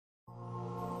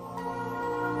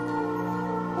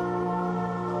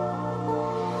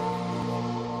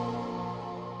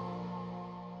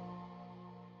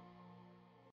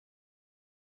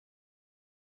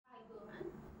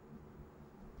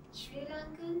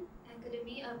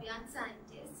of Young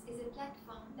Scientists is a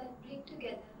platform that brings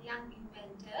together young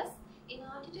inventors in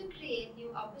order to create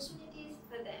new opportunities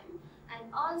for them and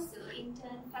also in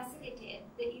turn facilitate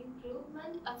the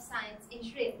improvement of science in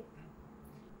Sri Lanka.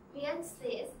 We at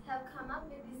SLIIT have come up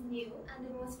with this new and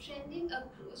the most trending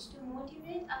approach to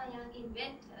motivate our young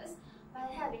inventors by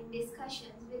having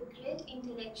discussions with great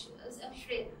intellectuals of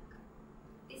Sri Lanka.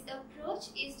 This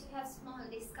approach is to have small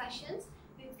discussions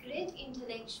with great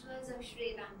intellectuals of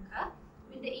Sri Lanka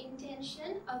with the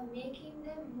intention of making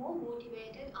them more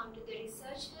motivated onto the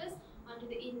researches, onto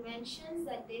the inventions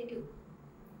that they do.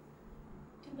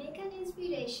 To make an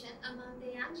inspiration among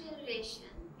the young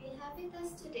generation, we have with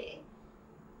us today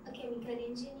a chemical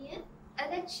engineer, a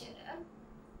lecturer,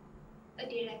 a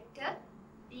director,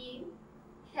 dean,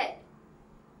 head,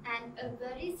 and a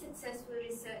very successful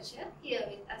researcher here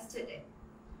with us today,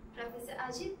 Professor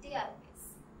Ajith De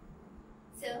Alwis.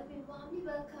 So, we warmly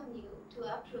welcome you to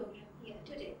our program here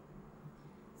today.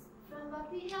 From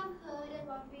what we have heard and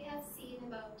what we have seen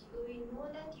about you, we know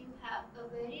that you have a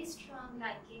very strong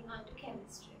liking onto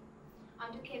chemistry,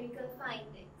 onto chemical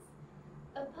findings.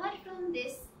 Apart from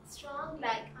this strong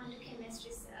like onto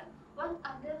chemistry, sir, what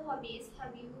other hobbies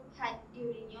have you had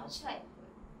during your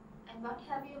childhood? And what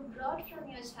have you brought from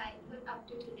your childhood up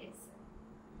to today, sir?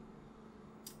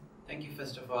 Thank you,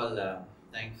 first of all.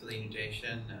 Thanks for the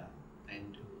invitation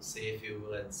and to say a few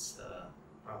words,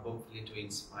 hopefully to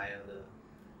inspire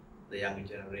the younger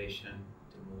generation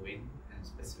to move in. And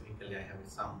specifically, I have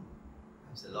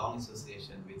a long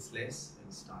association with SLIIT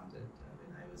and started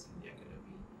when I was in the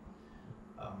academy.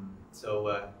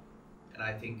 And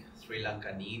I think Sri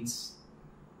Lanka needs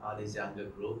this younger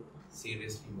group,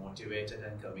 seriously motivated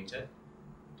and committed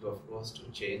to, of course,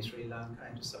 to change Sri Lanka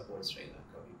and to support Sri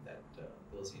Lanka with that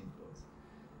those inputs.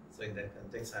 So in that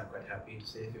context, I'm quite happy to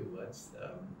say a few words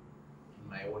in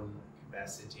my own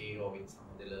capacity or with some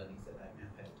of the learnings that I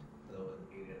have had over the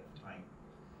period of time.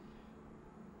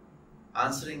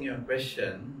 Answering your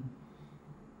question,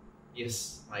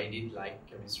 yes, I did like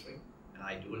chemistry, and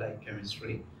I do like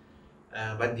chemistry.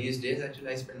 But these days, actually,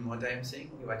 I spend more time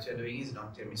saying what you're doing is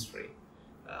not chemistry,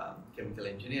 chemical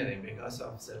engineering, because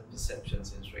of certain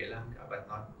perceptions in Sri Lanka, but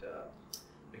not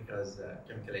because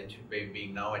we're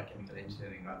being now at chemical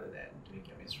engineering rather than doing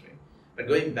chemistry. But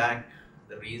going back,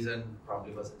 the reason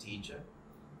probably was a teacher.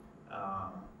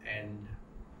 And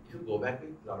if you go back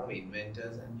with a lot of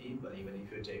inventors and people, even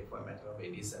if you take for a matter of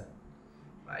Edison,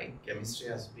 right, chemistry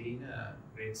has been a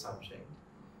great subject.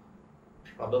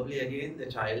 Probably again, the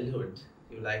childhood,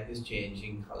 you like these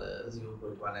changing colors, you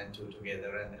put 1 and 2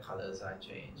 together and the colors are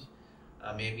changed.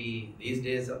 Maybe these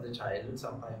days of the childhood,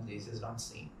 sometimes this is not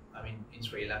seen. I mean, in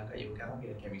Sri Lanka, you cannot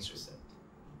get a chemistry set.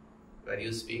 When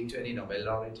you speak to any Nobel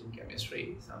laureate in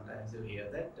chemistry, sometimes you hear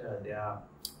that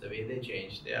the way they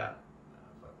change their,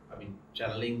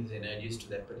 channeling these energies to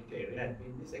that particular area had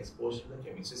been this exposure to the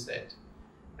chemistry set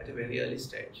at a very early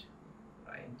stage,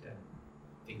 right? And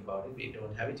think about it, we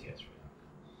don't have it here.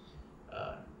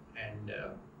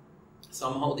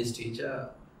 Somehow this teacher,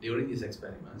 during these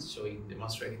experiments,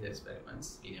 demonstrating the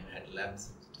experiments, we never had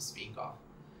labs to speak of,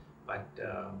 but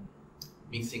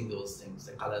mixing those things,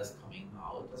 the colors coming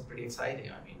out was pretty exciting.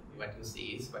 I mean, what you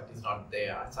see is what is not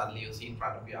there. Suddenly you see in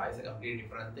front of your eyes a completely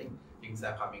different thing. Things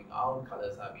are coming out,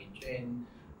 colors are being changed,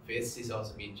 phase is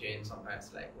also being changed,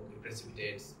 sometimes like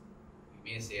precipitates,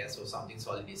 we may say, so something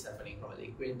solid is happening from a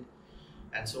liquid,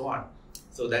 and so on.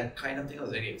 So that kind of thing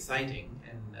was very exciting,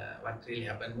 and what really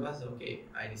happened was, okay,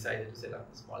 I decided to set up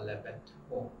a small lab at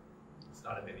home. It's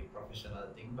not a very professional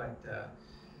thing, but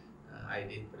I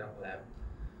did put up a lab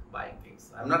buying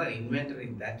things. I'm not an inventor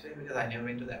in that way because I never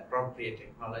went to the appropriate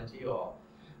technology or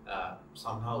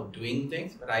somehow doing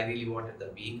things, but I really wanted the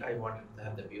beak, I wanted to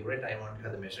have the burette, I wanted to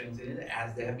have the measuring cylinder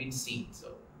as they have been seen.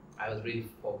 So I was really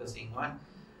focusing on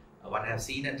what I have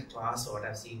seen at class or what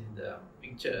I've seen in the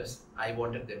pictures. I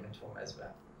wanted them at home as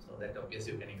well. So that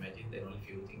obviously you can imagine there only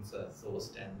few things were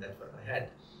sourced, and that's what I had.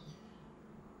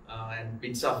 And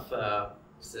bits of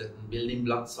certain building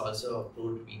blocks also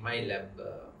proved to be my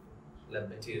lab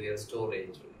material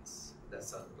storage units.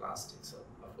 That's all plastic, so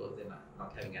of course they're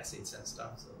not having acids and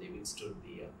stuff, so they withstood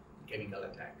the chemical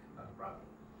attack, not a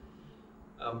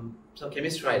problem. So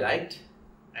chemistry I liked,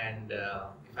 and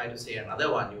if I had to say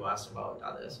another one, you asked about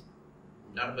others.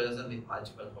 Not a person with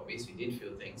multiple hobbies, we did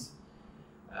few things,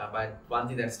 but one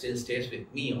thing that still stays with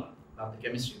me on, not the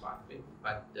chemistry part of it,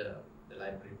 but the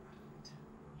library part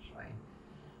of it,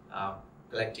 right?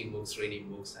 Collecting books, reading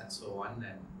books, and so on,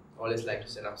 and always like to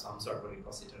set up some sort of a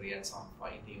repository at some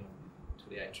point. Even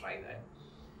today I try that.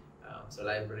 So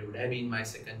library would have been my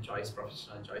second choice,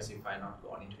 professional choice, if I had not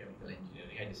gone into chemical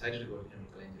engineering. I decided to go to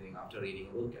chemical engineering after reading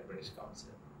a book at British Council.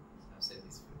 I've said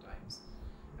this a few times.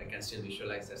 I can still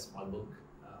visualize that small book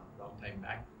long time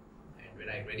back. And when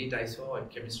I read it, I saw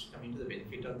chemistry coming to the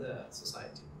benefit of the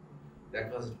society.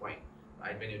 That was the point.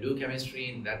 Right? When you do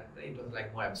chemistry, in that it was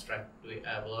like more abstract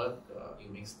work. You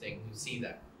mix things, you see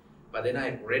that. But then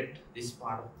I read this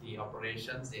part of the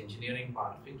operations, the engineering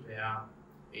part of it, where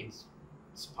it's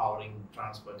powering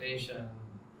transportation,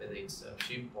 whether it's a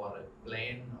ship or a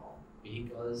plane or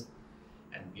vehicles,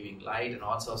 and giving light and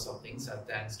all sorts of things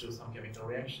thanks to some chemical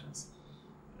reactions.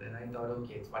 Then I thought,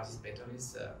 okay, what is better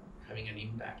is having an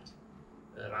impact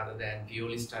rather than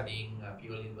purely studying,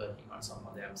 purely working on some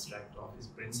of the abstract office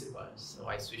principles. So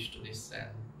I switched to this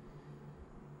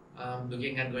and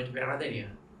looking at going to Rathnayake,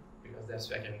 because that's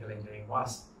where chemical engineering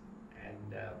was.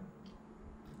 And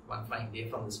one fine day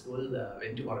from the school,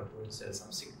 went to Moratuwa to sell some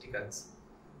SLIIT tickets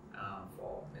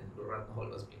for when the Rathnayake Hall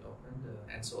was being opened,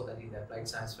 and saw that in the applied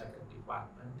science faculty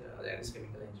department, there is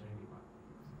chemical engineering department.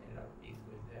 Ended up being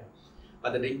going there.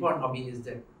 But the important hobby is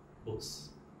that books.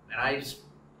 And I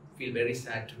feel very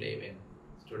sad today when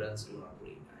students do not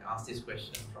read. I asked this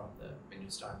question from when you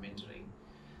start mentoring,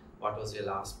 what was your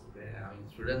last book? I mean,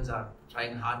 students are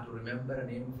trying hard to remember a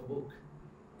name of a book.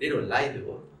 They don't lie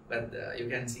though, but you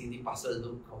can see the puzzle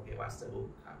look. Okay, what's the book?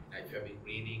 I mean, if you have been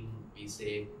reading, we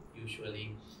say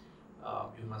usually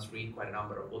you must read quite a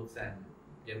number of books, and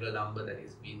general number that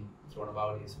is being thrown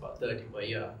about is about 30 per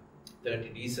year, 30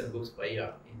 decent books per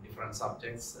year in different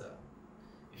subjects.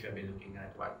 If you have been looking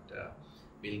at what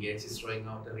Bill Gates is throwing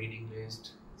out a reading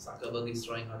list, Zuckerberg is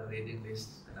throwing out a reading list,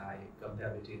 and I compare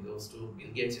between those two.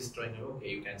 Bill Gates is throwing out, okay,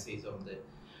 you can see some of the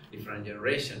different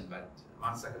generation, but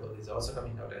Mark Zuckerberg is also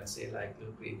coming out and say like,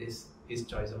 look, read this, his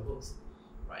choice of books,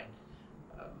 right?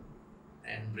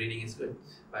 And reading is good.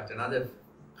 But another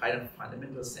kind of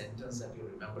fundamental sentence that you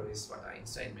remember is what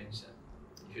Einstein mentioned.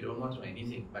 If you don't want to know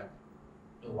anything, but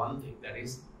know one thing, that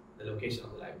is the location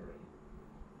of the library,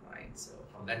 right? So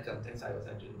from that context, I was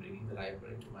actually bringing the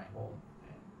library to my home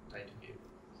and trying to give.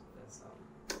 So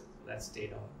that's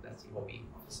stayed on. That's the hobby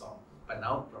of the song. But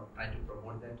now trying to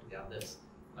promote that to the others,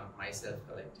 not myself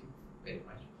collecting very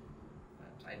much.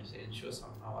 Trying to ensure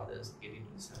somehow others get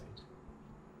into this habit.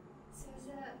 So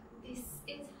this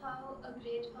is how a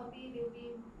great hobby will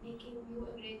be making you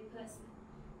a great person.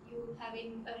 You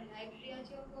having a library at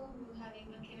your home, you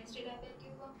having a chemistry lab at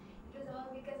your home, it was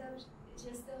all because of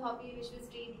just the hobby which was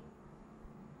reading.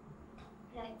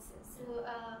 Right, so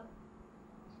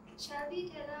shall we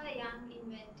tell our young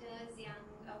inventors, young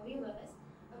viewers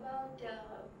about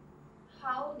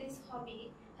how this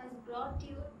hobby has brought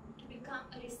you to become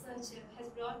a researcher, has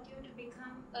brought you to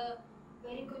become a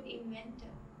very good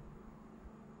inventor?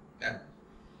 Yeah.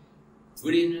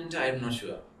 Good inventor, I'm not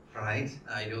sure, right?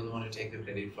 I don't want to take the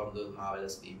credit from those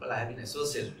marvelous people. I have been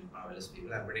associated with marvelous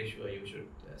people. I'm pretty sure you should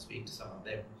speak to some of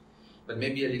them. But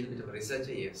maybe a little bit of a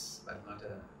researcher, yes, but not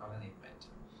an inventor.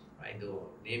 Right? Though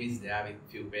name is there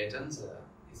with few patents,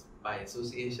 it's by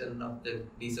association of the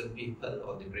decent people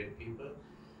or the great people.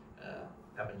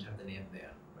 Happen to have the name there,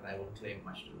 but I won't claim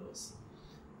much to those.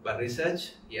 But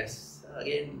research, yes,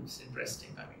 again, it's interesting.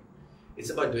 I mean, it's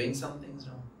about doing some things,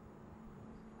 no?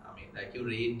 I mean, like you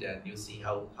read and you see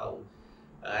how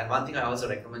and one thing I also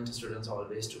recommend to students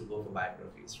always to go for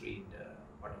biographies, read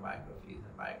autobiographies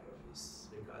and biographies,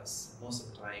 because most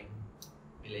of the time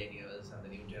millennials and the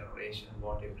new generation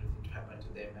want everything to happen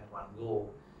to them at one go.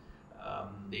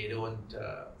 They don't,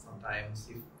 sometimes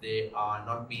if they are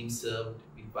not being served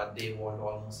with what they want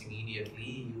almost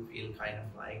immediately, you feel kind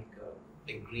of like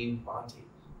a green party,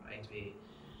 right?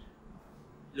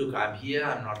 Look, I'm here,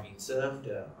 I'm not being served,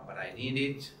 but I need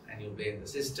it, and you blame the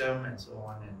system and so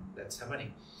on, and that's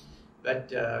happening.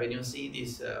 But when you see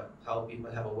this, how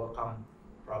people have overcome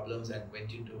problems and went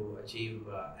to achieve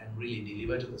and really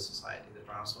deliver to the society, the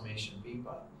transformation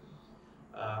people,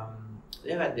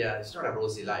 it's not a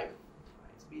rosy life.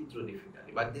 It's been through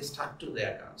difficulty, but they stuck to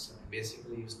their guns.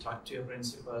 Basically, you stuck to your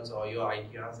principles or your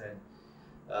ideas and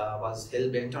was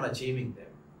hell-bent on achieving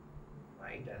them,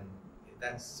 right? And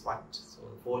that's what, so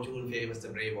fortune favors the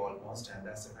brave almost, and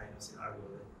that's the kind of scenario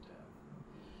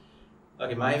that,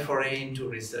 okay, my foray into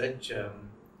research,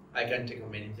 I can take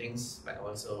on many things, but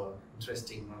also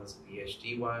interesting one was a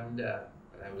PhD one,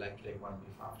 but I would like to take one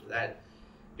after that.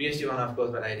 PhD one, of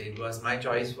course, what I did was, my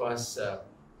choice was,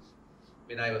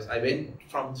 when I went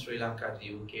from Sri Lanka to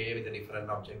UK with a different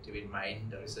objective in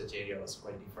mind. The research area was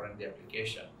quite different, the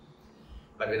application.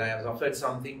 But when I was offered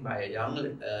something by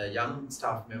a young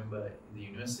staff member in the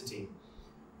university,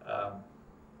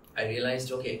 I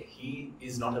realized, okay, he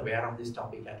is not aware of this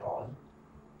topic at all,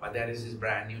 but there is this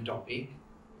brand new topic,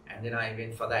 and then I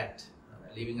went for that.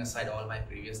 leaving aside all my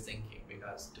previous thinking,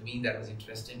 because to me that was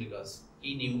interesting, because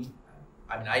he knew,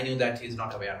 I knew that he's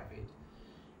not aware of it.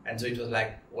 And so it was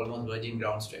like almost virgin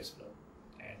grounds to explore.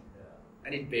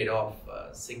 And it paid off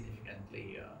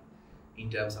significantly in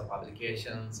terms of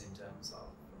publications, in terms of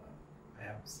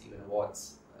perhaps even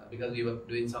awards, because we were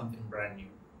doing something brand new.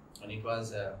 And it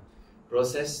was a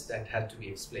process that had to be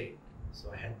explained.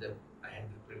 So I had the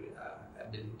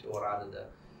ability, or rather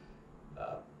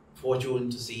the fortune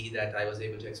to see that I was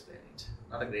able to explain it.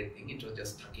 Not a great thing, it was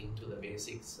just tucking to the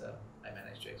basics. I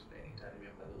managed to explain it. I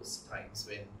remember those times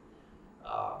when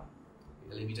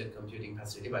with a limited computing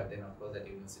facility, but then of course that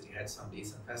university had some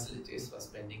decent facilities, for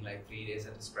spending like 3 days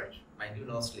at a stretch. Mind you,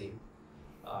 no sleep.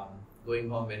 Going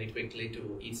home very quickly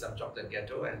to eat some chocolate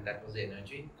ghetto, and that was the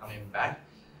energy. Coming back,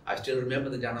 I still remember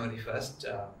the January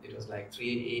 1st, it was like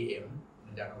 3 a.m.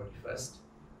 on January 1st.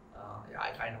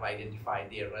 I kind of identified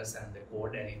the errors and the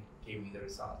code, and it gave me the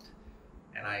result.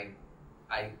 And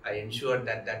I ensured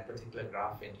that that particular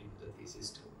graph went into the thesis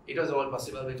too. It was all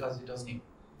possible because it was new.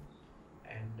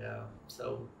 And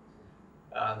so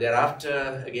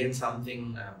thereafter, again,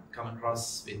 something come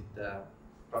across with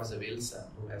Professor Wilson,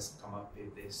 who has come up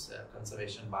with this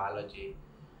conservation biology.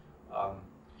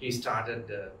 He started,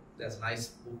 there's a nice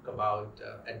book about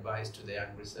advice to the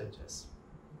young researchers,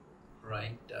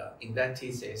 right? In that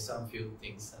he says some few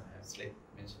things, I have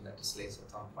mentioned that to SLIIT at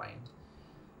some point.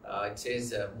 It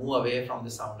says, move away from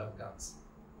the sound of guns,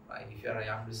 right? If you're a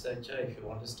young researcher, if you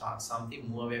want to start something,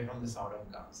 move away from the sound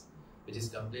of guns, which is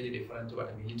completely different to what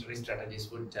a military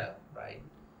strategist would tell, right?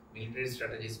 Military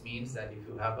strategist means that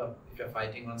if you're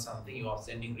fighting on something, you are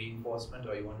sending reinforcement,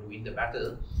 or you want to win the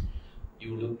battle,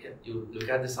 you look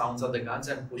at the sounds of the guns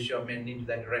and push your men into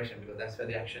that direction, because that's where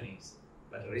the action is.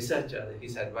 But a researcher,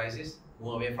 his advice is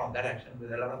move away from that action, because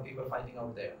there are a lot of people fighting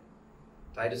out there.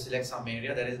 Try to select some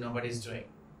area that is nobody's doing,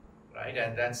 right?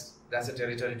 And that's a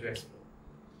territory to explore.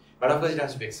 But of course it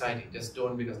has to be exciting. Just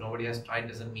don't, because nobody has tried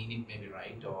doesn't mean it may be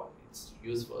right or it's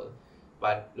useful.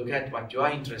 But look at what you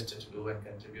are interested to do and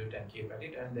contribute and keep at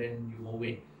it, and then you move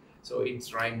in. So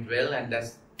it's rhymed well, and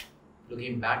that's,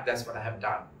 looking back, that's what I have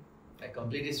done. I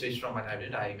completely switched from what I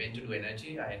did. I went to do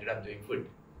energy, I ended up doing food,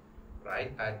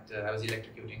 right? But I was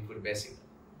electrocuting food basically.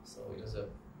 So it was an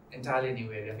entirely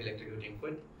new area of electrocuting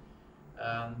food,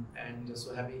 and just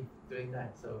so happy doing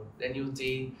that. So then you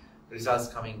see results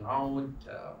coming out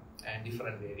and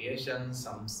different variations,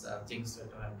 some things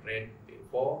that I have read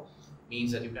before,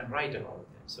 means that you can write about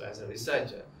them. So as a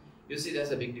researcher, you see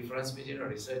there's a big difference between a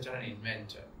researcher and an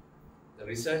inventor. The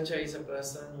researcher is a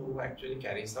person who actually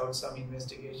carries out some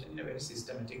investigation in a very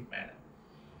systematic manner.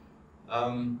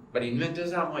 But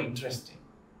inventors are more interesting.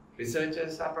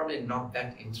 Researchers are probably not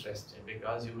that interesting,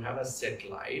 because you have a set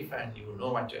life and you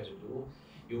know what you have to do.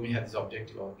 You may have this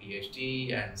objective of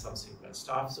PhD and subsequent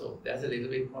stuff. So there's a little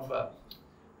bit of a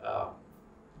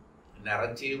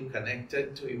narrative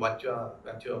connected to what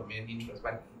your main interest.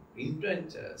 But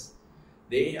inventors,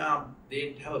 they have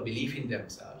a belief in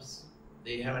themselves.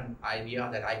 They have an idea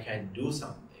that I can do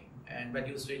something, and but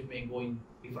you switch may go in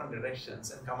different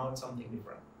directions and come out something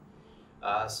different.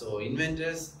 So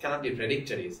inventors cannot be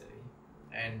predicted easily,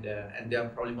 and they are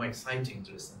probably more exciting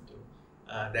to listen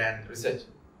to than research.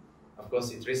 Of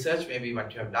course, it's research, maybe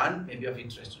what you have done, maybe of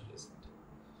interest to listen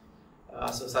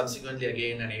to. So subsequently,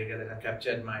 again, an area that has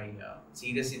captured my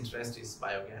serious interest is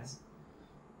biogas.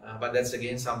 But that's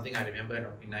again something I remember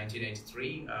in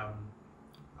 1983.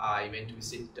 I went to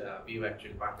visit, we were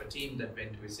actually part of a team that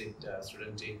went to visit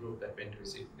student day group that went to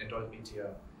visit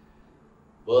RedDot,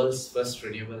 world's first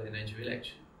renewable energy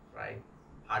village, right?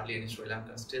 Hardly any Sri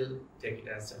Lanka still take it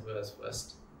as the world's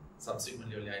first.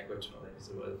 Subsequently, only I got to know that it's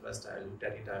the world's first. I looked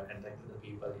at it, I contacted the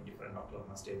people in different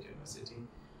Oklahoma State University,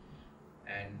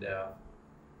 and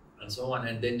so on.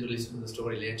 And then to listen to the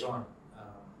story later on,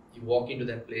 you walk into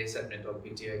that place at RedDot,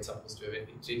 it's supposed to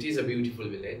be, it is a beautiful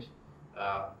village.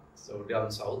 So down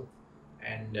south,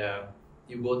 and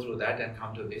you go through that and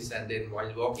come to this, and then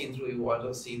while walking through, you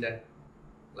also see that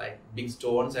like big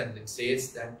stones, and it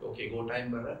says that okay,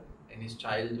 Gotai Bara in his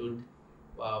childhood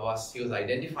he was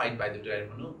identified by the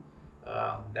Dharmanu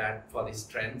that for these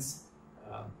trends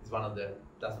is one of the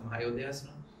Dasamahayodhyas,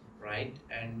 right?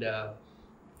 And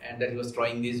that he was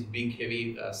throwing these big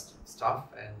heavy stuff,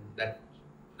 and that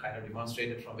kind of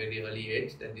demonstrated from very early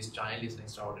age that this child is an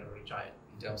extraordinary child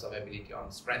in terms of ability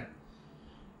on strength.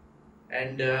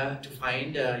 And to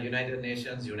find United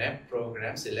Nations UNEP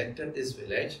program selected this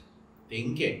village,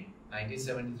 thinking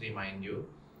 1973, mind you,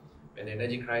 when the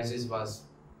energy crisis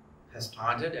has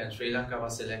started, and Sri Lanka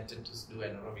was selected to do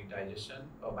anaerobic digestion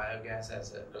or biogas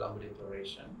as a Colombo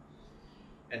declaration.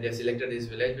 And they've selected this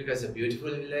village because it's a beautiful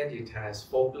village. It has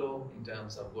folklore in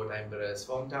terms of Gota Emperor's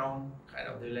hometown, kind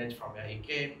of village from where he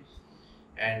came.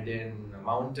 And then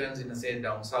mountains in the state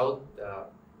down south,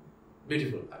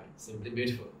 beautiful, I mean, simply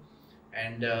beautiful.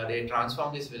 And they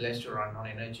transformed this village to run on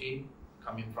energy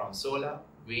coming from solar,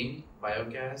 wind,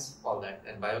 biogas, all that.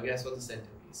 And biogas was the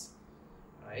centerpiece,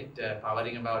 right?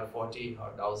 Powering about 40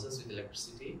 houses with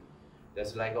electricity.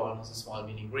 That's like almost a small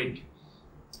mini grid.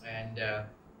 And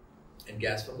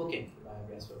gas for cooking,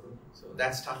 biogas for cooking. So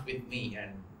that stuck with me,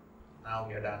 and now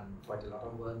we have done quite a lot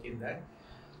of work in that.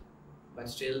 But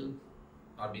still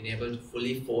not been able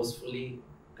to forcefully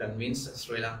convince the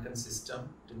Sri Lankan system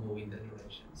to move in that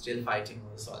direction. Still fighting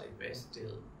over the solid waste.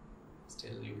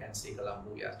 Still you can see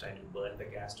Colombo, we are trying to burn the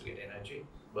gas to get energy,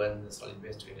 burn the solid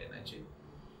waste to get energy.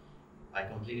 I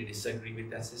completely disagree with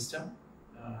that system.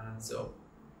 So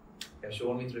they have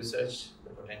shown with research the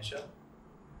potential.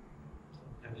 So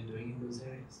heavily doing in those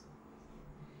areas.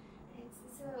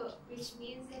 So, which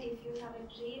means that if you have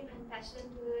a dream and passion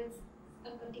towards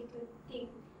a particular thing,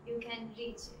 you can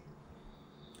reach it.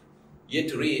 Yet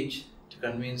to reach, to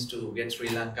convince to get Sri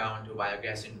Lanka onto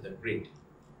biogas into the grid.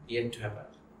 Yet to happen.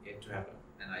 Yet to happen.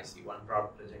 And I see one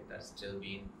project that's still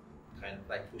being kind of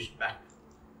like pushed back.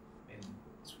 And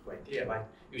it's quite clear, but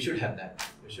you should have that.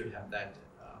 You should have that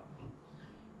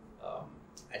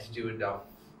attitude of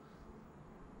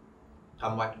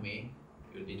come what may,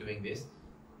 you'll be doing this.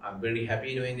 I'm very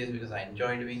happy doing this because I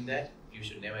enjoy doing that. You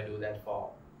should never do that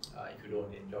for if you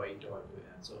don't enjoy it or do it.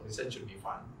 So research should be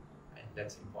fun, and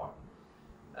that's important.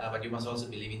 But you must also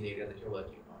believe in the area that you're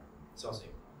working on. It's also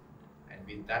important. And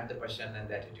with that, the passion and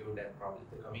the attitude and probably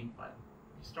the commitment,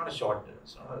 it's not a short term.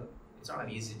 It's not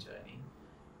an easy journey.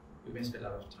 You may spend a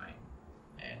lot of time,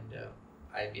 and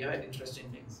we have had interesting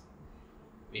things.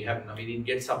 We didn't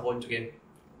get support to get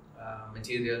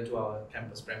material to our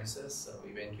campus premises. So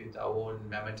we went with our own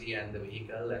mammoth and the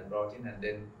vehicle and brought in, and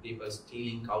then people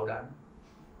stealing cow dung.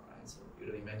 Right? So you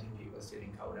don't imagine people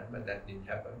stealing cow dung, but that didn't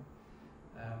happen.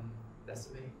 That's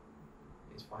the way.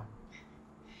 It's fun.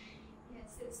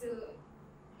 Yes, so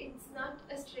it's not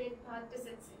a straight path to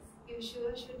success. You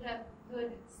sure should have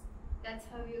hurdles. That's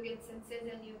how you get success,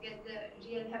 and you get the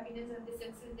real happiness of the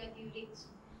success that you reach.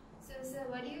 So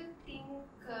what do you think,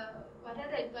 what are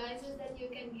the advices that you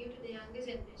can give to the younger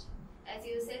generation? As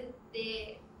you said,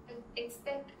 they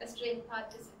expect a straight path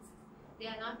to success. They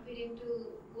are not willing to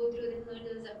go through the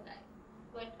hurdles of life.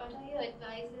 What are your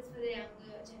advices for the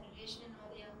younger generation or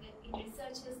the younger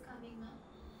researchers coming up?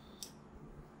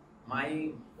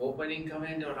 My opening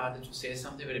comment, or rather to say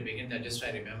something very beginning,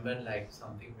 I remembered like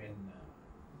something when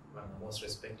one of the most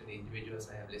respected individuals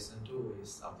I have listened to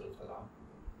is Abdul Kalam.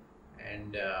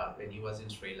 And when he was in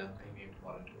Sri Lanka, he came to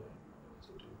Moratuwa, to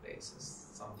two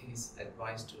places. Something his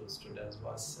advice to students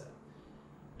was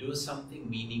do something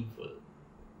meaningful,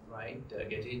 right?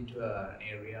 Get into an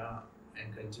area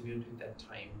and contribute with that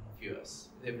time of yours.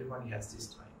 Everybody has this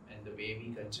time, and the way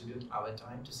we contribute our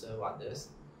time to serve others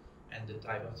and the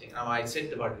type of thing. Now, I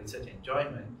said about research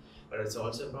enjoyment, but it's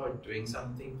also about doing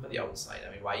something for the outside.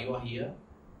 I mean, why you are here?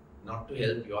 Not to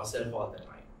help yourself all the time.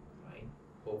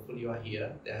 Hopefully you are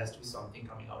here, there has to be something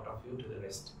coming out of you to the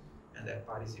rest, and that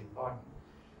part is important.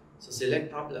 So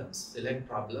select problems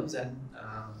and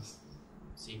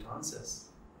seek answers,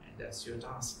 and that's your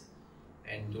task.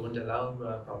 And don't allow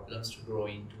problems to grow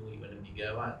into even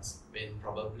bigger ones when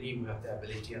probably you have the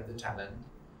ability and the talent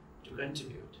to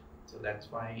contribute. So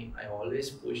that's why I always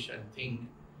push and think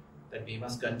that we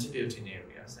must contribute in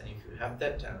areas, and if you have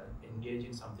that talent, engage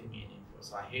in something meaningful.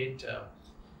 So I hate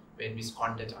when we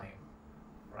squander time.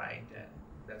 Right, and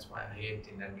that's why I hate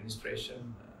in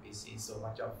administration. We see so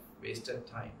much of wasted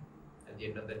time. At the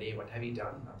end of the day, what have you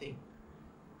done? Nothing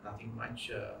much,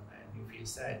 and you feel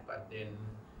sad. But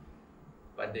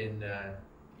then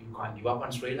you can't give up on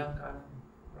Sri Lanka,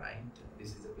 right?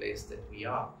 This is the place that we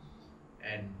are,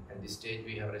 and at this stage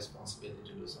we have a responsibility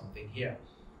to do something here.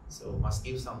 So must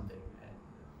give something and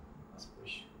must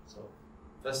push. So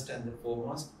first and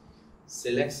foremost,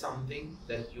 select something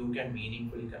that you can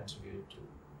meaningfully contribute to.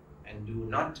 And do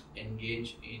not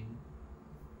engage in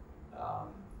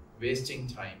wasting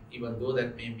time, even though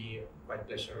that may be quite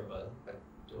pleasurable, but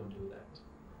don't do that.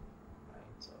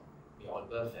 Right? So we are all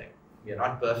perfect. We are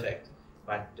not perfect,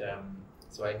 but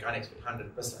so I can't expect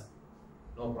 100%.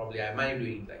 No, probably I might do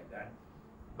it like that,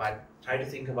 but try to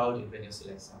think about it when you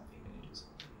select something, when you do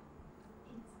something.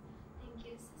 Thank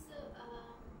you. So,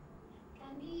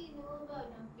 can we know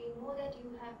about? We know that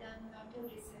you have done a lot of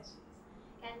research.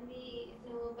 Can we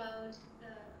know about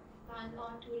one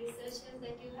or two researchers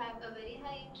that you have a very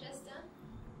high interest on?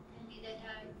 Can be that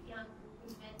are young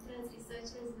inventors,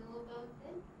 researchers know about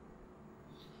them?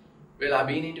 Well, I've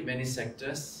been into many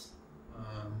sectors,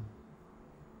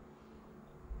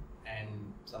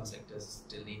 and some sectors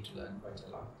still need to learn quite a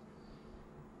lot.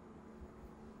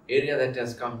 Area that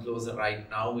has come closer right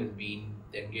now will be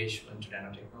the engagement to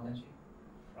nanotechnology.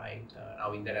 Right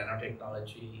now, in the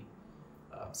nanotechnology,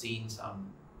 seen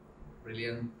some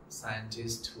brilliant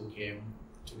scientists who came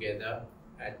together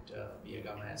at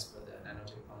Wijekoon as per the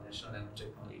National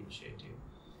Nanotechnology Initiative.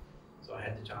 So I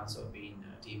had the chance of being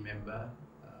a team member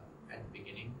at the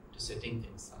beginning to setting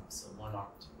things up. So more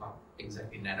not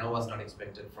exactly nano was not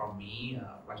expected from me.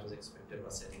 What was expected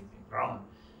was setting things around.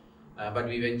 But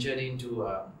we ventured into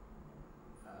a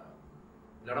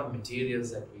lot of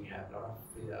materials that we have, a lot of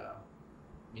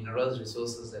minerals,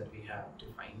 resources that we have to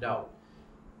find out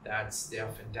that they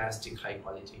are fantastic, high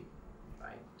quality.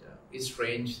 Right? It's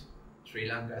strange, Sri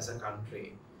Lanka as a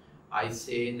country. I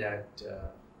say that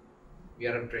we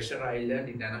are a treasure island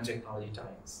in nanotechnology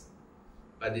times,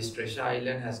 but this treasure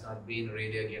island has not been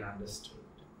really again understood.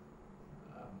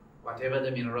 Whatever the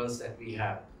minerals that we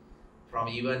have, from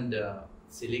even the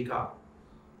silica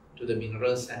to the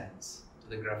mineral sands to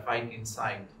the graphite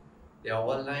inside, they are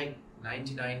all like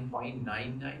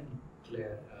 99.99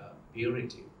 clear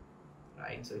purity,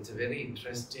 right? So it's a very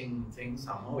interesting thing.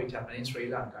 Somehow it happened in Sri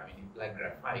Lanka. I mean, like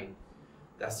graphite,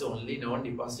 that's the only known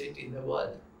deposit in the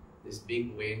world. This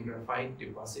big vein graphite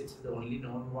deposit is the only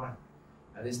known one.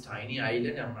 And this tiny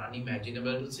island,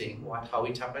 unimaginable to think how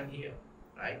it happened here,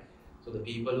 right? So the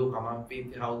people who come up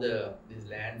with how this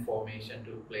land formation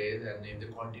took place and if the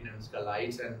continents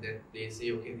collides, and then they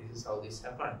say, okay, this is how this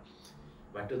happened.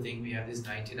 But to think we have this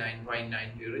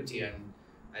 99.9 purity, and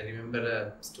I remember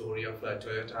a story of a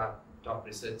Toyota top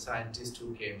research scientist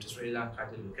who came to Sri Lanka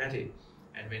to look at it.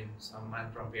 And when someone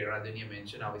from Peradeniya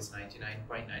mentioned how it's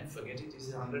 99.9, forget it, this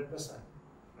is 100%,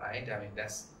 right? I mean,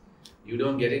 you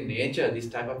don't get in nature this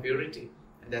type of purity,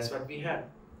 and that's what we have,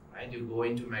 right? You go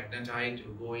into magnetite,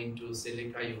 you go into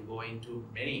silica, you go into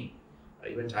many,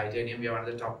 even titanium, we are one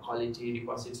of the top quality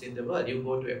deposits in the world. You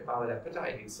go to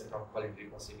Pallewatta, it's a top quality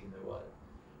deposit in the world,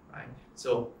 right?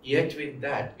 So yet with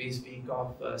that, we speak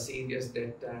of serious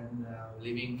debt and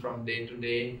living from day to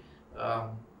day,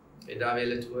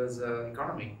 towards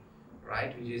economy,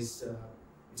 right? Which is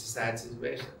it's a sad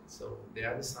situation. So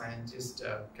there the scientists,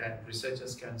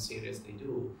 researchers can seriously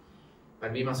do,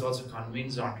 but we must also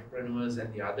convince entrepreneurs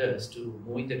and the others to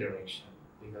move in the direction,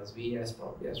 because we as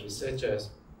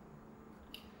researchers,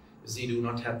 you see, do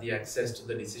not have the access to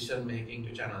the decision making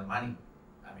to channel money.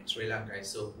 I mean, Sri Lanka is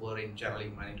so poor in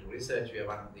channeling money to research. We are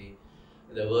one of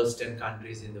the worst 10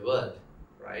 countries in the world,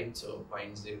 right? So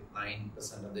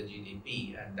 0.09% of the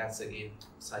GDP, and that's again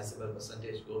sizable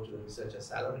percentage go to the researcher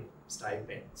salary,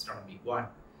 stipend. It's not a big one.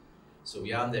 So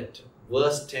we are in that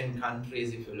worst 10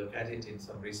 countries if you look at it in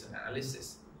some recent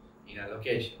analysis in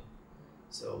allocation.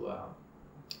 So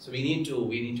so we need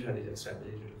to have this extra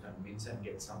ability to convince and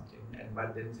get something,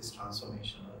 but then this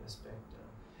transformational aspect.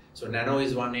 So nano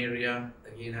is one area.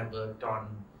 Again, I've worked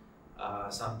on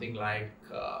something like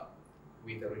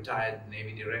with a retired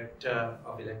Navy director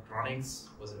of electronics,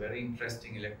 was a very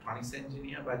interesting electronics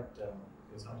engineer, but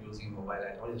he was not using mobile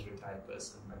at all. He's a retired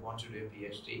person. I want to do a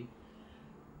PhD.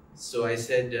 So I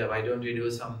said, why don't we do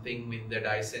something with the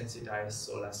dye-sensitized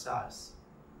solar cells?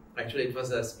 Actually, it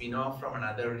was a spin-off from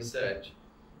another research.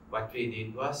 What we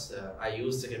did was, I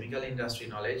used the chemical industry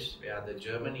knowledge where the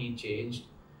Germany changed,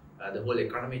 the whole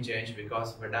economy changed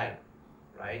because of a dye.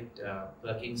 Right,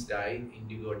 Perkins dye,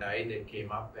 indigo dye, they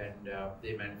came up and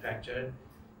they manufactured.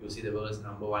 You see the world's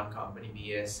 #1 company,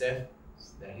 BASF.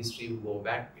 The history will go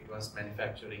back. It was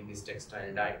manufacturing this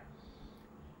textile dye,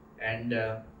 and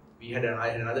I had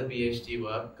another PhD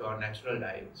work on natural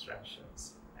dye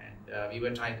extractions, and we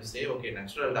were trying to say, okay,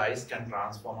 natural dyes can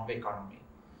transform our economy.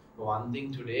 For one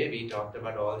thing, today we talked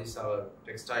about all these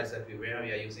textiles that we wear.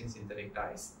 We are using synthetic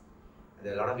dyes. And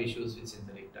there are a lot of issues with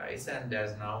synthetic dyes, and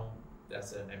there's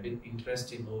a bit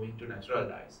interest in moving to natural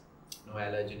dyes. No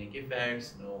allergenic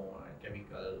effects, no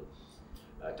chemical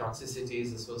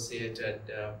toxicities associated,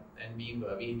 and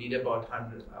we did about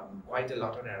quite a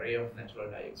lot of array of natural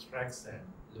dye extracts and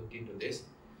looked into this.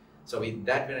 So with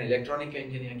that, when an electronic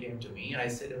engineer came to me, I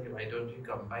said, okay, why don't we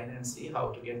combine and see how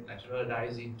to get natural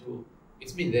dyes into,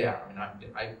 it's been there, I mean,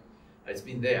 it's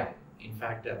been there. In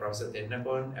fact, Professor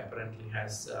Janaka apparently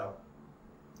has,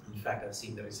 in fact, I've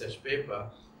seen the research paper,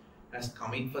 has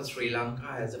come in for Sri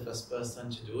Lanka as the first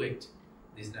person to do it.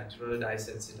 This natural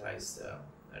dye-sensitized,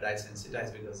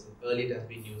 because early it has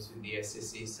been used with the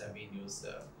SSCs, have been used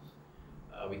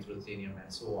with ruthenium and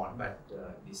so on, but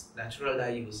this natural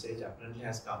dye usage apparently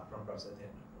has come from Professor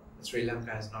Janaka. Sri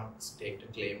Lanka has not staked a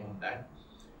claim on that.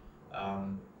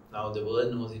 Now the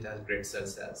world knows it as great cell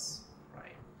cells,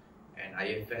 right? And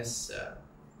IFS,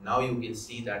 now you will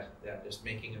see that they are just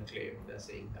making a claim. They are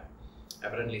saying that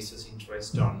apparently it's just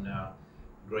interest on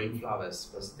growing flowers,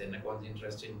 because Janaka was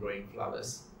interested in growing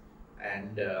flowers.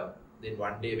 And then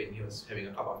one day when he was having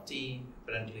a cup of tea,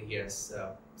 apparently he has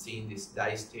seen this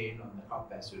dye stain on the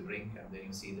cup as you drink, and then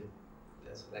you see that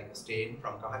there's like a stain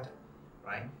from Kahata,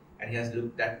 right? And he has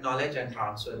looked that knowledge and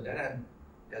transferred that, and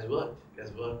it has worked. It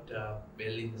has worked well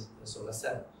in the solar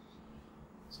cell.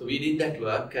 So we did that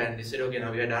work, and we said, okay,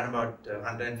 now we have done about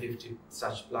 150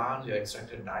 such plants, we have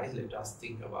extracted dyes, let us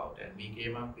think about it. And we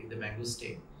came up with the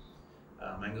mangosteen.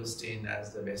 Mangosteen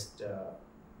as the best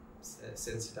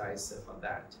sensitizer for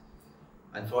that.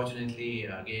 Unfortunately,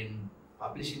 again,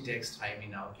 publishing takes time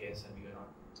in our case, and we were not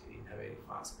very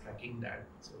fast cracking that.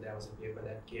 So there was a paper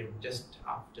that came just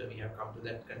after we have come to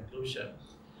that conclusion.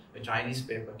 A Chinese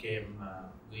paper came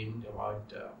in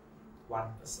about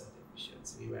 1%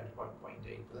 efficiency. We went about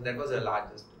 0.8%. That was the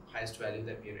largest, highest value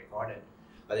that we recorded.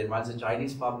 But then once the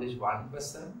Chinese published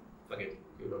 1%, forget it.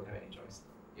 You don't have any choice.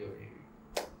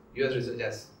 US research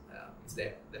just it's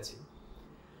there. That's it.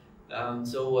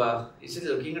 So it's just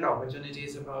looking at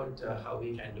opportunities about how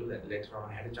we can do that. Later on,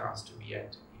 I had a chance to be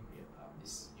at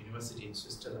this university in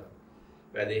Switzerland,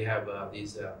 where they have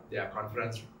their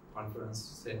conference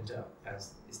center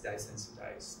has these dye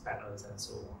sensitized panels and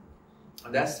so on.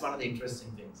 And that's one of the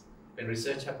interesting things. When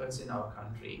research happens in our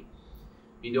country,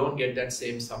 we don't get that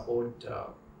same support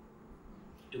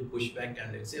to push back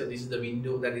and let's say, oh, this is the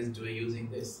window that is using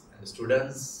this, and the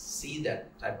students see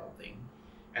that type of thing,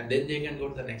 and then they can go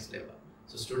to the next level.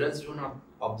 So students do not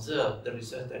observe the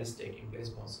research that is taking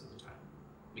place most of the time,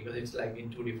 because it's like in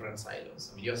two different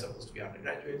silos. I mean, you're supposed to be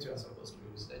undergraduates, you're supposed to be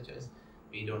researchers,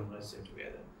 we don't merge them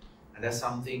together. And that's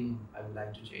something I would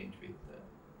like to change with,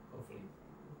 hopefully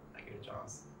I get a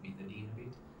chance, meet the dean of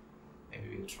it,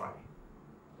 maybe we'll try,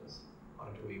 because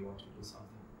Moratuwa, we want to do something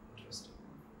interesting.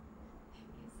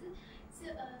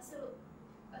 So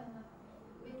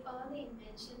with all the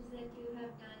inventions that you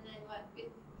have done, and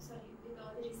with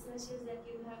all the researches that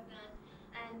you have done,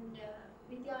 and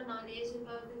with your knowledge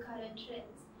about the current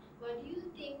trends, what do you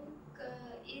think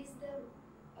is the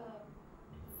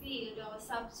field or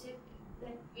subject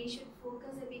that we should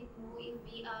focus a bit more if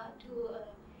we are to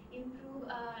improve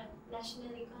our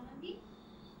national economy?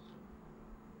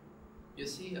 You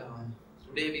see,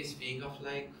 today we speak of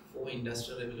like 4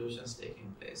 industrial revolutions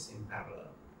taking place in parallel.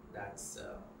 That's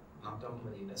not talking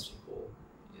about the industry 4,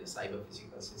 which is cyber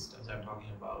physical systems. I'm talking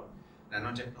about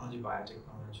nanotechnology,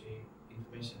 biotechnology,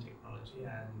 information technology,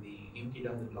 and the new kid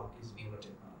on the block is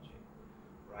neurotechnology.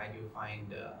 Right? You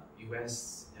find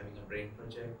US having a brain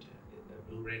project,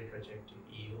 the Blue Brain project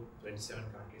in EU, 27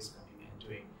 countries coming and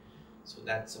doing. So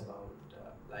that's about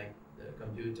like the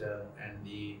computer and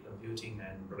the computing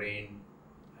and brain,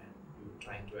 and you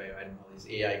trying to I don't know, this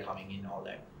AI coming in, all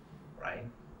that, right?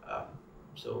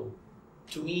 So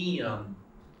to me,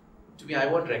 I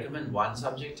won't recommend one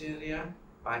subject area,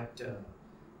 but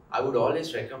I would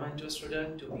always recommend to a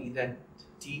student to be that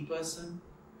T person.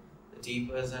 The T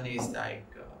person is like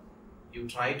you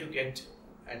try to get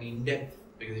an in-depth,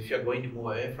 because if you're going to move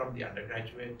away from the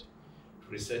undergraduate to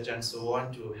research and so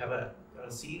on, to have a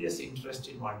serious interest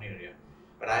in one area.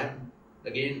 But I'm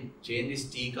again change this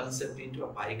T concept into a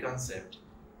pi concept,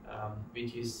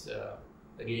 which is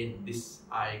again this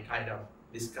I kind of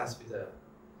discussed with a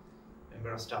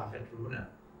member of staff at Runa.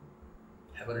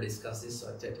 I want to discuss this,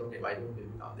 so I said, okay, why don't we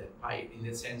become that pi? In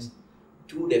the sense,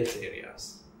 2 depth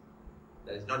areas.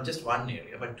 That is not just one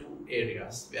area, but 2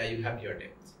 areas where you have your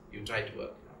depth. You try to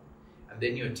work it out. And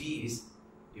then your T is,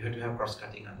 you have to have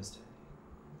cross-cutting understanding,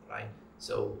 right?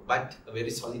 So, but a very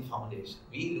solid foundation.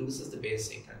 We lose the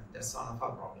basic, and that's one of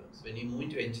our problems. When you move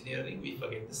into engineering, we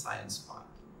forget the science part.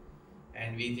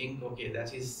 And we think, okay,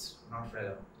 that is not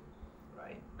relevant,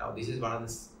 right? Now, this is one of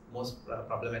the most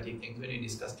problematic things when you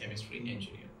discuss chemistry in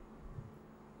engineering.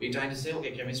 We're trying to say,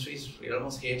 okay, chemistry is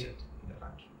almost hated in the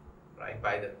country, right,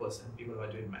 by the person, people who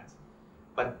are doing maths.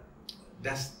 But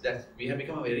we have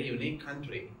become a very unique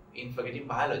country in forgetting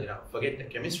biology. Now, forget the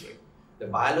chemistry. The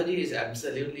biology is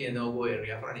absolutely a no-go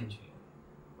area for an engineer,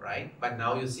 right? But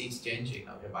now you see it's changing.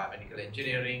 Now you have biomedical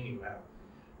engineering, you have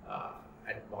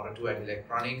at Moratuwa at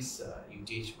electronics, you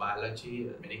teach biology,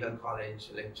 medical college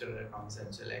lecturer comes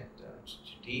and select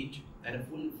to teach, and a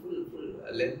full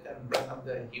length and breadth of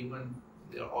the human,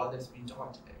 all that's been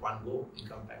taught at one go in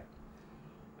compact.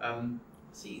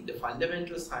 See, the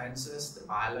fundamental sciences, the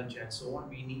biology and so on,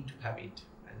 we need to have it,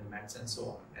 and the maths and so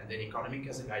on, and then economic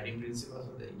as a guiding principle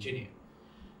for the engineer.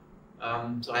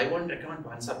 So I won't recommend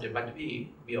one subject, but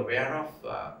be aware of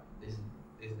this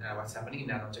what's happening in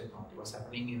nanotechnology, what's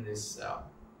happening in this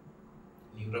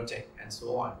neurotech and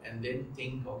so on, and then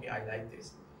think, okay, I like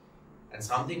this. And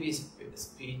something we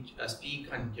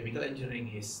speak on chemical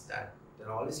engineering is that there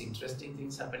are always interesting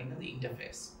things happening at the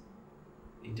interface.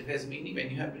 The interface meaning when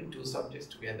you have bring two subjects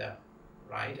together,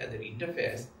 right? At the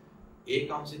interface, A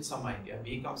comes with some idea,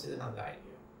 B comes with another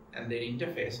idea, and their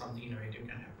interface, something innovative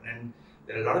can happen. And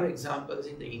there are a lot of examples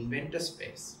in the inventor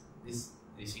space, this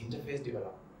interface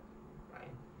development,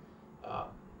 right?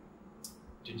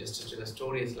 To just tell a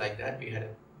story is like that, we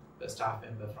had a staff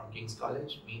member from King's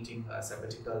College meeting a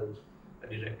sabbatical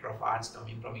director of arts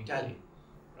coming from Italy,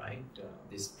 right?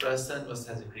 This person has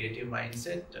a creative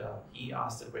mindset. He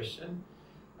asked the question,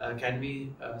 can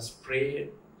we spray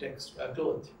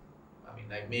cloth? I mean,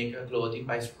 like make a clothing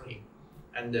by spraying.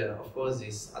 And of course,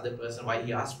 this other person, why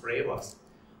he asked spray was,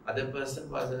 other person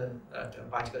was a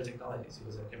particle technologist. He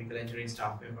was a chemical engineering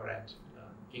staff member at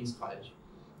King's College.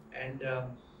 And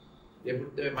they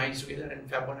put their minds together and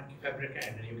fabricate.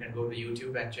 And you can go to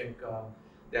YouTube and check,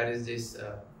 there is this,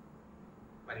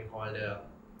 what you call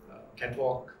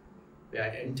catwalk,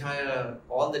 where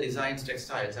all the designs,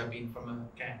 textiles have been from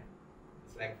a can.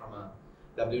 It's like from a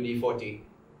WD-40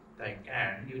 type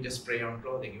can. You just spray on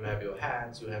clothing. You have your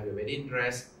hats, you have your wedding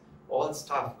dress, all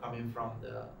stuff coming from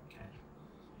the can.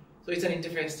 So it's an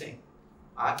interface thing.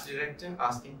 Arts director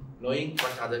knowing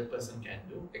what other person can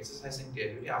do, exercising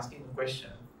creativity, asking a question,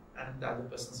 and the other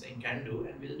person saying can do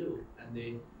and will do, and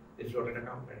they floated a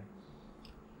company.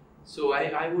 So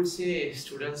I would say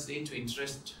students need to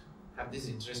have this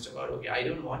interest about, okay, I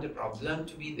don't want a problem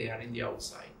to be there in the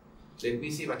outside. Let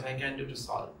me see what I can do to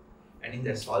solve. And in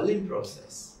the solving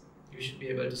process, you should be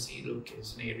able to see, look,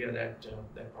 it's an area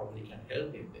that probably can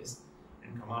help in this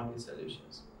and come out with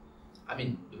solutions. I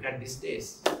mean, look at these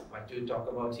days. What you talk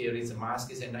about here is a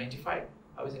mask is N95.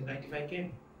 How is N95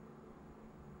 came?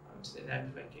 How is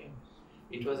N95 came?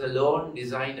 It was a lone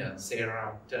designer,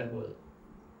 Sarah Turnbull,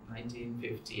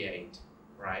 1958,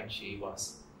 right? She's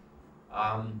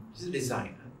a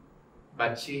designer,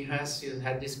 but she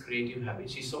had this creative habit.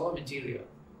 She saw a material,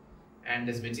 and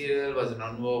this material was a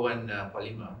non-woven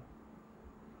polymer,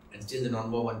 and still the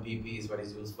non-woven PP is what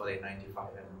is used for N95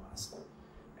 and a mask.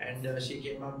 And she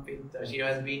came up with, she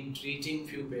has been treating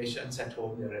few patients at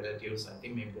home, their relatives, I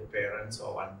think maybe the parents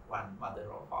or one mother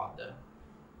or father.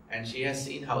 And she has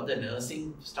seen how the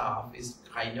nursing staff is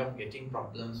kind of getting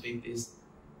problems with this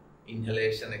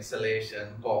inhalation, exhalation,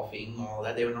 coughing, all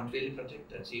that. They were not really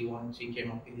protected. She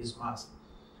came up with this mask.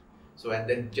 So, and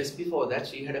then just before that,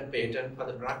 she had a patent for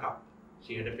the bra cup.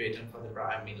 She had a patent for the bra,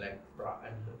 I mean like bra,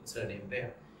 and it's her name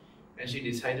there. And she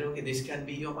decided, okay, this can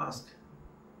be your mask.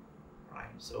 Right.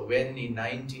 So when in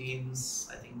I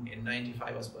think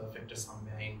N95 was perfected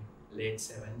somewhere in late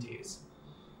 70s,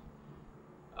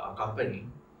 company.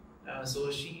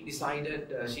 So she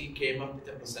decided, she came up with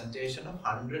a presentation of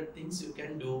 100 things you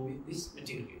can do with this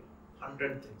material.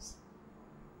 100 things.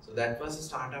 So that was a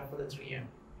startup for the 3M,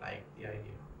 like the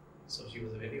idea. So she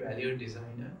was a very valued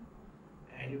designer,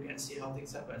 and you can see how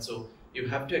things happen. So you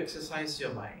have to exercise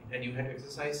your mind, and you have to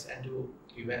exercise and you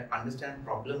understand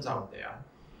problems out there.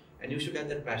 And you should get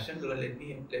that passion, let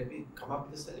me come up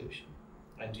with a solution.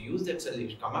 And to use that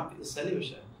solution, come up with a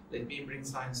solution, let me bring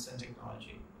science and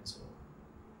technology and so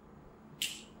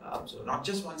on. So not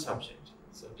just one subject.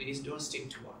 So please don't stick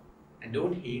to one. And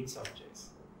don't hate subjects,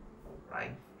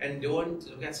 right? And don't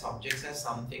look at subjects as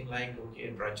something like, okay,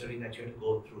 a drudgery that you have to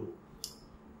go through.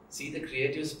 See the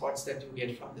creative spots that you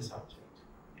get from the subject.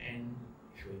 And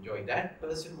if you enjoy that,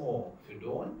 pursue more. If you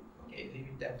don't, okay, leave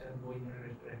it that and go in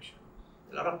a direction.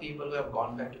 A lot of people who have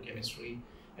gone back to chemistry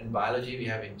and biology, we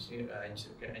have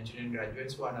engineering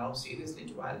graduates who are now seriously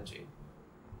into biology.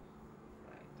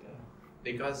 Right?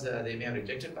 Because they may have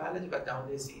rejected biology, but now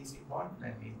they see it's important,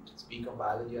 and we speak of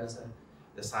biology as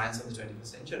the science of the 21st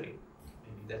century.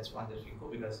 Maybe that's one that we go,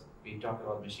 because we talk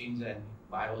about machines and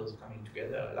bios coming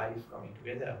together, life coming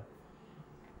together.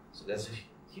 So there's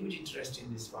a huge interest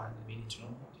in this one, and we need to know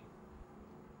about it.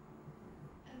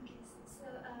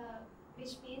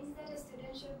 Which means that a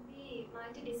student should be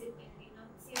multidisciplinary, not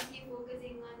simply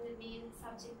focusing on the main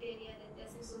subject area that they're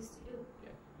supposed to do.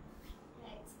 Yeah.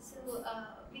 Right. So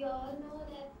we all know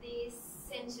that this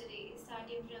century,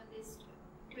 starting from this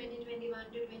 2021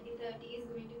 to 2030, is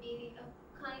going to be a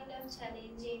kind of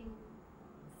challenging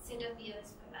set of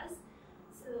years for us.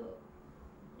 So,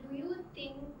 do you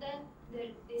think that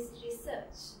this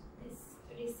research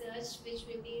which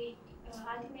will be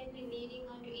ultimately leading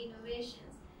on to innovations,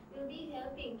 will be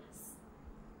helping us,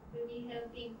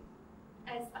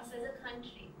 as us as a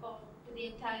country or to the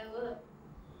entire world?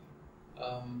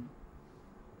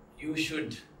 You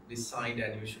should decide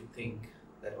and you should think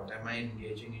that what am I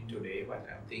engaging in today, what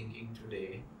I'm thinking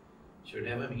today should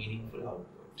have a meaningful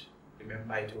output.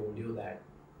 Remember I told you that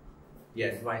the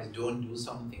advice, don't do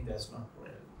something that's not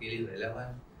really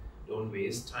relevant, don't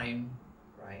waste time,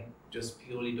 right? Just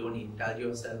purely don't indulge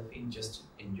yourself in just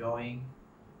enjoying,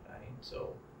 right?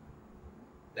 So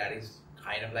that is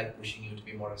kind of like pushing you to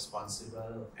be more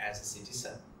responsible as a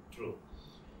citizen, true.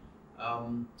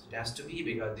 It has to be,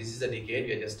 because this is a decade,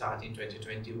 we are just starting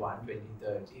 2021,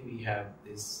 2030, we have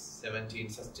this 17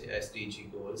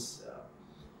 SDG goals.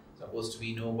 Supposed to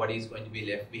we know what is going to be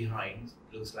left behind.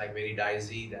 It looks like very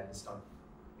dicey, that it's not,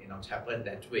 may not happen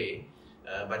that way.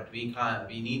 But we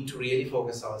need to really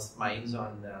focus our minds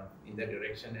on in that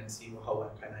direction and see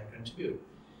how can I contribute.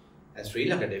 And Sri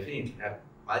Lanka definitely have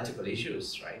multiple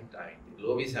issues, right? The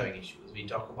globe is having issues. We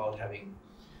talk about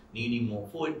needing more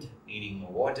food, needing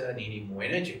more water, needing more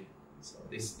energy. So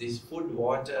this food,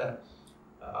 water,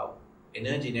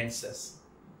 energy nexus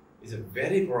is a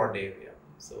very broad area.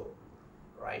 So,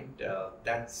 right,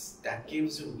 that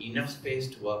gives you enough space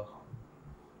to work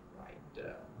on,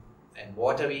 right? And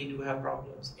water we do have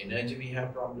problems, energy we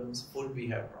have problems, food we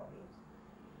have problems.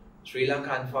 Sri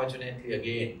Lanka, unfortunately,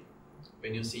 again,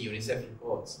 when you see UNICEF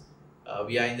reports,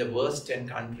 we are in the worst 10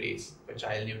 countries for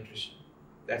child nutrition.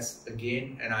 That's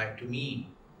again, and to me,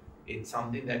 it's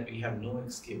something that we have no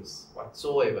excuse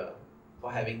whatsoever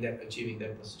for achieving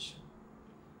that position.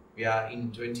 We are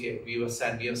in 28. We were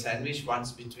sandwiched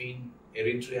once between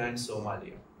Eritrea and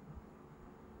Somalia,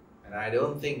 and I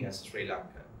don't think as Sri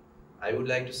Lanka, I would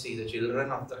like to see the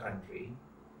children of the country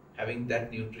having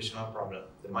that nutritional problem.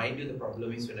 Mind you, the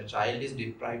problem is when a child is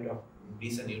deprived of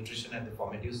decent nutrition at the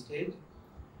formative stage,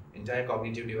 entire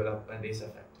cognitive development is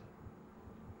affected.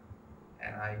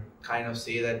 And I kind of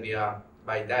say that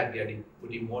by that we are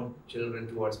putting more children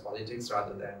towards politics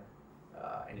rather than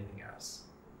anything else.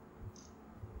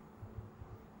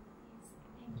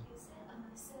 Thank you, sir.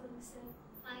 So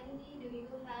finally, do you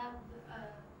have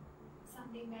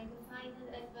something like a final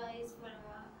advice for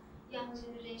our young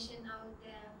generation out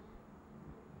there?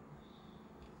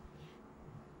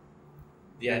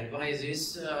 The advice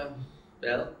is,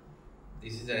 well,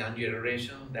 this is a young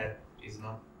generation that is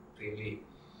not really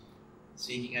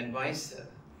seeking advice,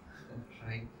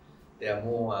 right? They are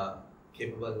more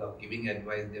capable of giving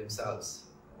advice themselves,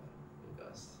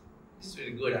 because it's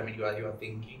very good. I mean, you are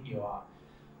thinking,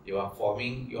 you are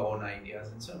forming your own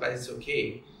ideas and so on, but it's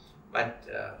okay. But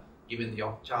given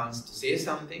the chance to say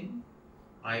something,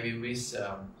 my view is,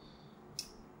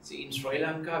 see, in Sri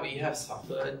Lanka we have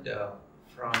suffered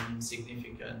from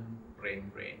significant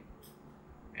brain drain,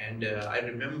 and I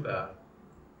remember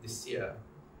this year,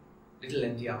 little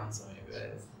lengthy answer maybe,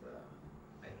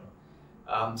 I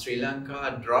don't know. Sri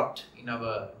Lanka dropped in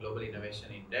our Global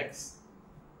Innovation Index,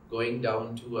 going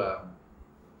down to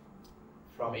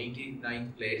from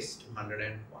 89th place to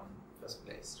 101 first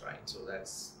place, right? So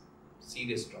that's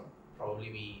serious drop.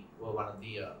 Probably we were one of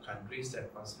the countries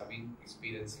that was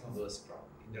experiencing a worst drop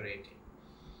in the rating.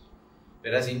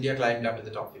 Whereas India climbed up to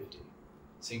the top 50.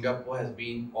 Singapore has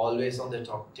been always on the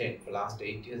top 10. For the last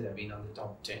 8 years, they've been on the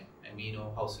top 10. And we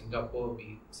know how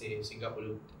we say Singapore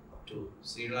looked up to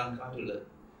Sri Lanka to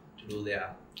do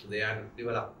their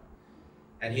development.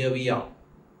 And here we are,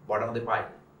 bottom of the pile,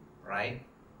 right?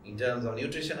 In terms of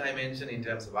nutrition, I mentioned, in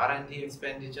terms of R&D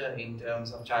expenditure, in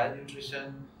terms of child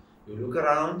nutrition, you look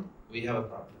around, we have a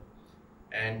problem.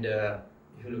 And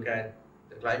if you look at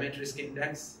the climate risk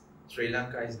index, Sri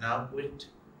Lanka is now put,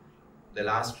 the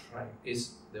last rank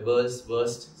is the world's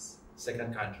worst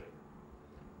second country.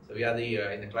 So we are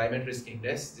in the climate risk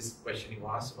index. This question you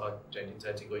asked about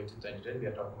 2030 going to 2020, we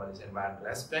are talking about these environmental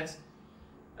aspects.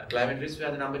 Climate risk, we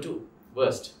are the number 2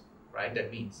 worst, right?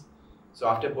 That means. So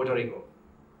after Puerto Rico.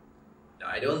 Now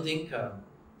I don't think,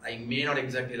 I may not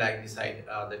exactly like this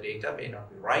the data may not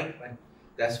be right, but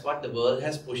that's what the world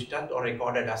has pushed us or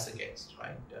recorded us against,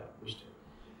 right? Pushed it.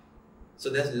 So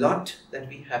there's a lot that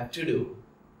we have to do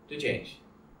to change.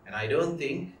 And I don't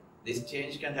think this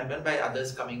change can happen by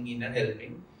others coming in and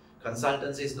helping.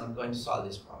 Consultancy is not going to solve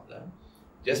this problem.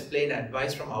 Just plain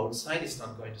advice from outside is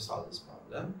not going to solve this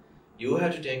problem. You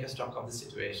have to take a stock of the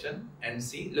situation and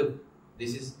see, look,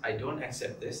 I don't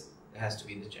accept this, there has to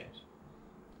be the change.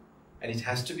 And it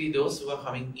has to be those who are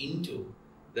coming into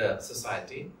the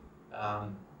society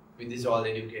with this all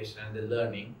education and the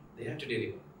learning, they have to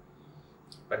deliver.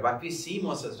 But what we see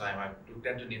most of the time, I've looked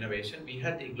at an innovation, we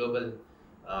had the global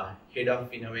head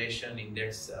of innovation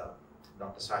index,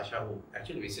 Dr. Sasha, who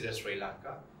actually visited Sri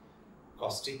Lanka,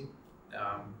 costing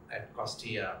at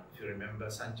Kashyapa, if you remember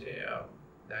Sanjaya,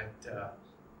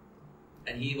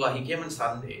 and he came on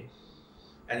Sunday,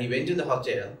 and he went to the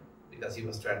hotel because he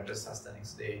was to address us the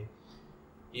next day.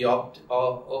 He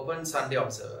opened Sunday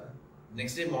Observer.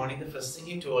 Next day morning, the first thing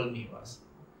he told me was,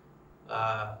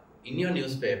 in your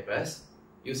newspapers,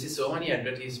 you see so many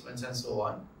advertisements and so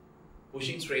on,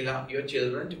 pushing Sri Lanka, your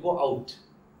children to go out,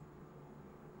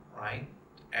 right?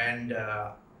 And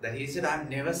that he said, I've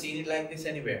never seen it like this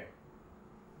anywhere,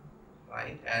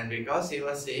 right? And because he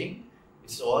was saying,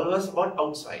 it's always about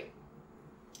outside.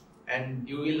 And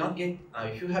you will not get,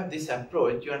 if you have this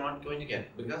approach, you are not going to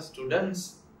get, because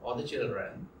students or the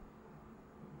children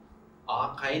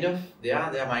are kind of, their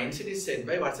mindset is set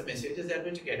by what's the messages they are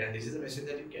going to get, and this is the message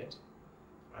that you get,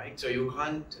 right? So you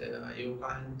can't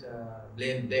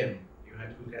blame them. You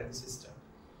have to look at the system.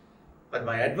 But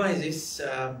my advice is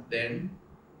then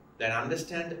that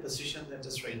understand the position that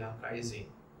the Sri Lanka is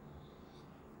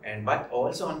in, but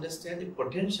also understand the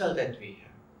potential that we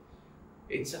have.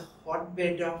 It's a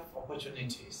hotbed of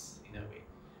opportunities in a way.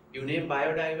 You name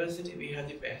biodiversity, we have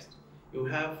the best. You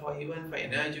have even for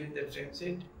energy in the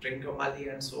transit,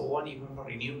 Trincomalee and so on, even for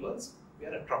renewables. We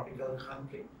are a tropical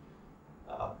country.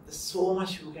 There's so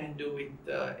much you can do with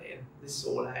the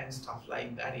solar and stuff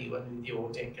like that, even with the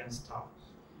OTEC and stuff.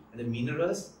 And the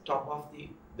minerals, top of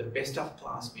the best of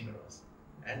class minerals.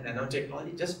 And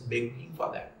nanotechnology just begging for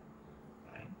that.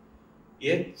 Right?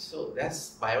 Yet, so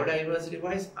that's biodiversity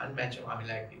wise unmatchable. I mean,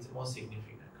 like, it's the most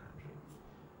significant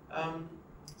country.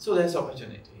 So there's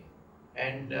opportunity.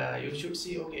 And you should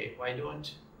see, okay, why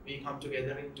don't we come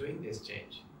together in doing this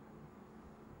change?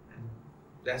 And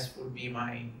that would be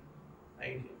my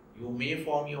idea. You may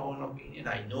form your own opinion.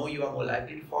 I know you are more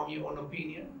likely to form your own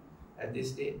opinion at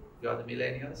this stage. You are the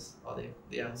millennials or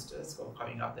the youngsters who are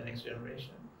coming up, the next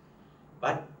generation.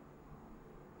 But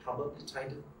probably try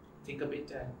to think a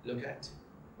bit and look at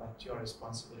what your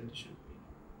responsibility should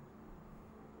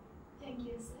be. Thank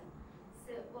you, sir.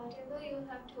 So whatever you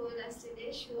have told us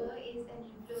today sure is an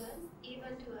influence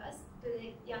even to us, to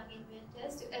the young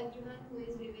inventors, to everyone who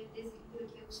is viewing this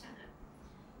YouTube channel.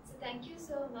 So thank you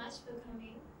so much for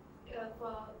coming,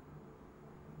 for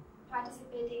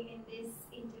participating in this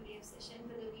interview session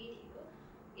for the video.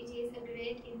 It is a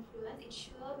great influence. It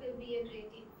sure will be a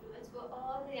great influence for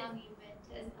all the young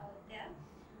inventors out there.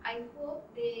 I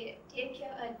hope they take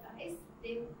your advice.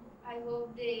 I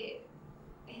hope they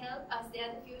help us. They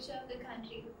are the future of the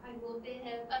country. I hope they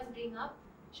help us bring up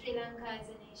Sri Lanka as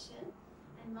a nation.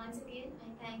 And once again,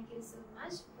 I thank you so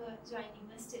much for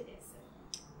joining us today,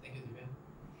 sir. Thank you, Divya.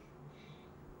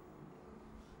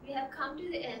 We have come to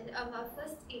the end of our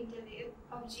first interview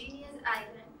of Genius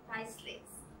Island by SLIIT.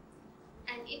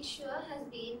 And it sure has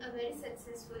been a very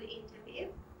successful interview.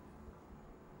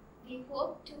 We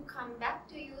hope to come back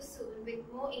to you soon with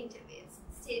more interviews.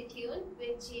 Stay tuned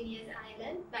with Genius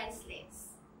Island by SLIIT.